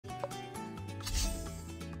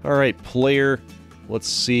Alright, player. Let's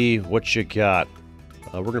see what you got.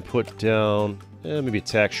 We're going to put down maybe a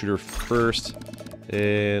tack shooter first.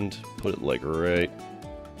 And put it like right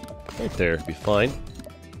there. Be fine.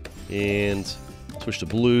 And switch to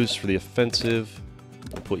blues for the offensive.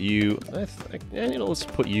 We'll put you... you know, let's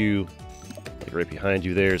put you like right behind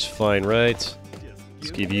you there. Is fine, right?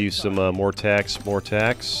 Let's give you some more tacks. More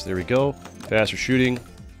tacks. There we go. Faster shooting.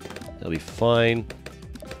 That'll be fine.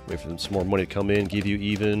 Wait for some more money to come in. Give you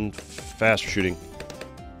even faster shooting.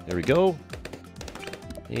 There we go.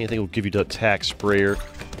 And I think we'll give you the tack sprayer.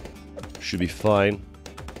 Should be fine.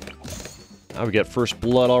 Now we got first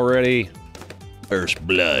blood already. First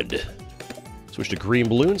blood. Switch to green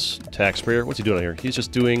balloons. Tack sprayer. What's he doing here? He's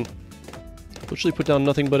just doing... literally put down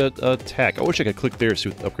nothing but a tack. I wish I could click there to see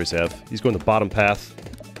what the upgrades have. He's going the bottom path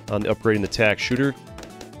on the upgrading the tack shooter.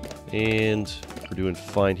 And we're doing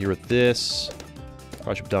fine here with this.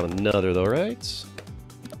 Probably should put down another though, right?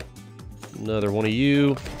 Another one of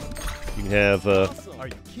you. You can have, are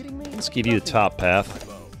you kidding me? Let's give you the top path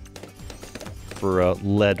for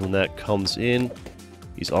lead when that comes in.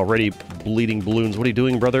 He's already bleeding balloons. What are you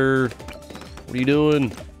doing, brother? What are you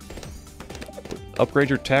doing? Upgrade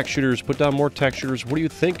your tack shooters. Put down more tack shooters. What are you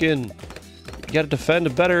thinking? You gotta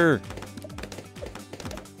defend better.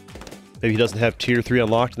 Maybe he doesn't have tier 3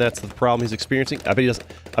 unlocked and that's the problem he's experiencing. I bet he doesn't.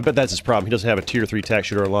 I bet that's his problem. He doesn't have a tier 3 tack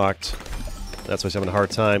shooter unlocked. That's why he's having a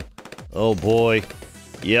hard time. Oh boy.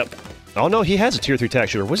 Yep. Oh no, he has a tier 3 tack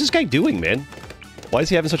shooter. What's this guy doing, man? Why is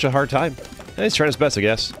he having such a hard time? He's trying his best, I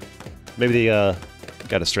guess. Maybe they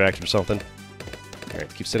got distracted or something.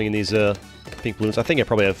 Alright, keep sending in these pink balloons. I think I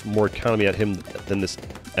probably have more economy at him than this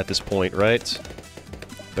at this point, right?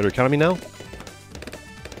 Better economy now?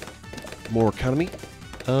 More economy?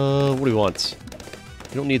 What do we want?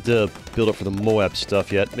 We don't need to build up for the Moab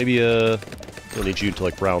stuff yet. Maybe, we don't need you until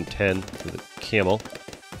like round 10 for the camel.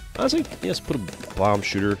 Honestly, yes, put a bomb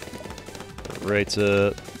shooter. Right,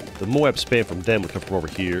 the Moab spam from them would come from over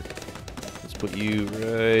here. Let's put you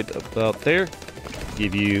right about there.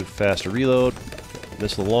 Give you faster reload.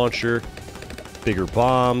 Missile launcher. Bigger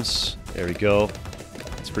bombs. There we go.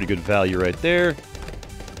 That's pretty good value right there.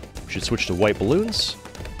 We should switch to white balloons.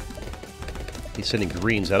 He's sending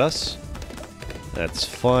greens at us. That's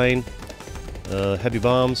fine. Heavy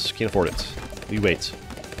bombs. Can't afford it. We wait.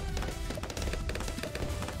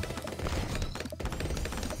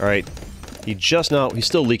 Alright. He's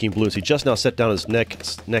still leaking balloons. He just now set down his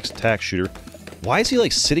next tack shooter. Why is he,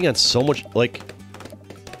 like, sitting on so much, like...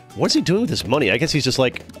 What's he doing with his money? I guess he's just,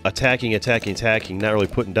 like, attacking, not really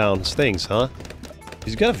putting down his things, huh?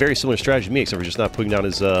 He's got a very similar strategy to me, except for just not putting down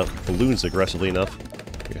his balloons aggressively enough.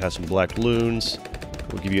 We have some black balloons.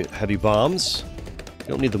 We'll give you heavy bombs. You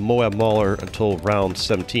don't need the Moab Mauler until round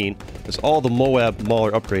 17, because all the Moab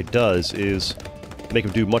Mauler upgrade does is make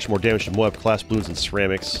him do much more damage to Moab class balloons and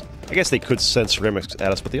ceramics. I guess they could send ceramics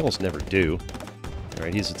at us, but they almost never do.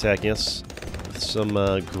 Alright, he's attacking us with some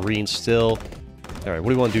green still. Alright,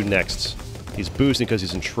 what do we want to do next? He's boosting because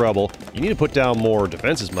he's in trouble. You need to put down more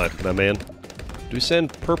defenses, my man. Do we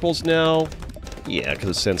send purples now? Yeah, because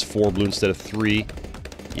it sends 4 blue instead of 3.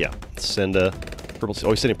 Yeah, let's send purples.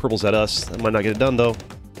 Oh, he's sending purples at us. That might not get it done, though.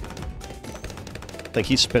 I think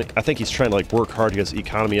he's trying to, like, work hard to get his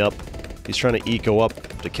economy up. He's trying to eco up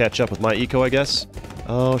to catch up with my eco, I guess.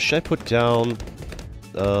 Oh, should I put down...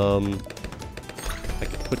 I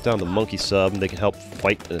can put down the monkey sub, and they can help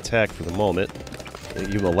fight and attack for the moment. We'll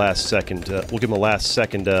give him a last second,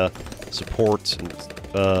 support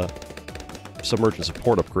and, submergent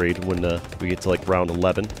support upgrade when we get to, like, round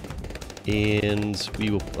 11. And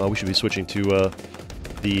we should be switching to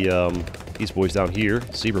these boys down here,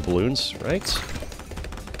 zebra balloons, right?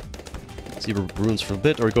 Zebra balloons for a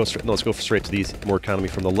bit, or we go straight, no, let's go straight to these, more economy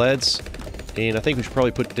from the leads. And I think we should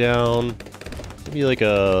probably put down maybe like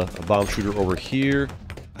a bomb shooter over here.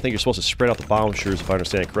 I think you're supposed to spread out the bomb shooters if I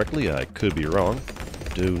understand correctly. I could be wrong.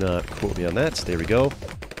 Do not quote me on that. There we go.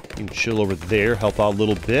 You can chill over there, help out a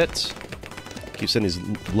little bit. Keep sending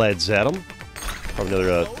these leads at them. Probably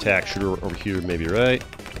another tack shooter over here, maybe, right?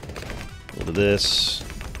 A little of this.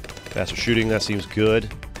 Faster shooting, that seems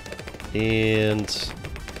good. And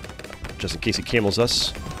just in case he camels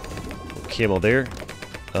us. Camo there.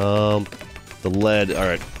 The lead,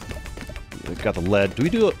 alright. We've got the lead. Do we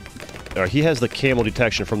do it? Alright, he has the camo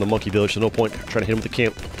detection from the monkey village, so no point trying to hit him with the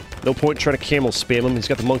camo. No point trying to camo spam him. He's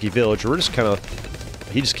got the monkey village. We're just kind of...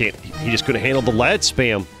 He just can't... He just couldn't handle the lead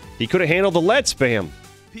spam. He couldn't handle the lead spam.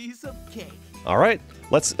 Piece of cake. Alright,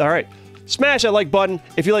 alright. Smash that like button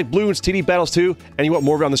if you like Bloons TD Battles 2 and you want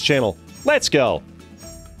more of it on this channel. Let's go!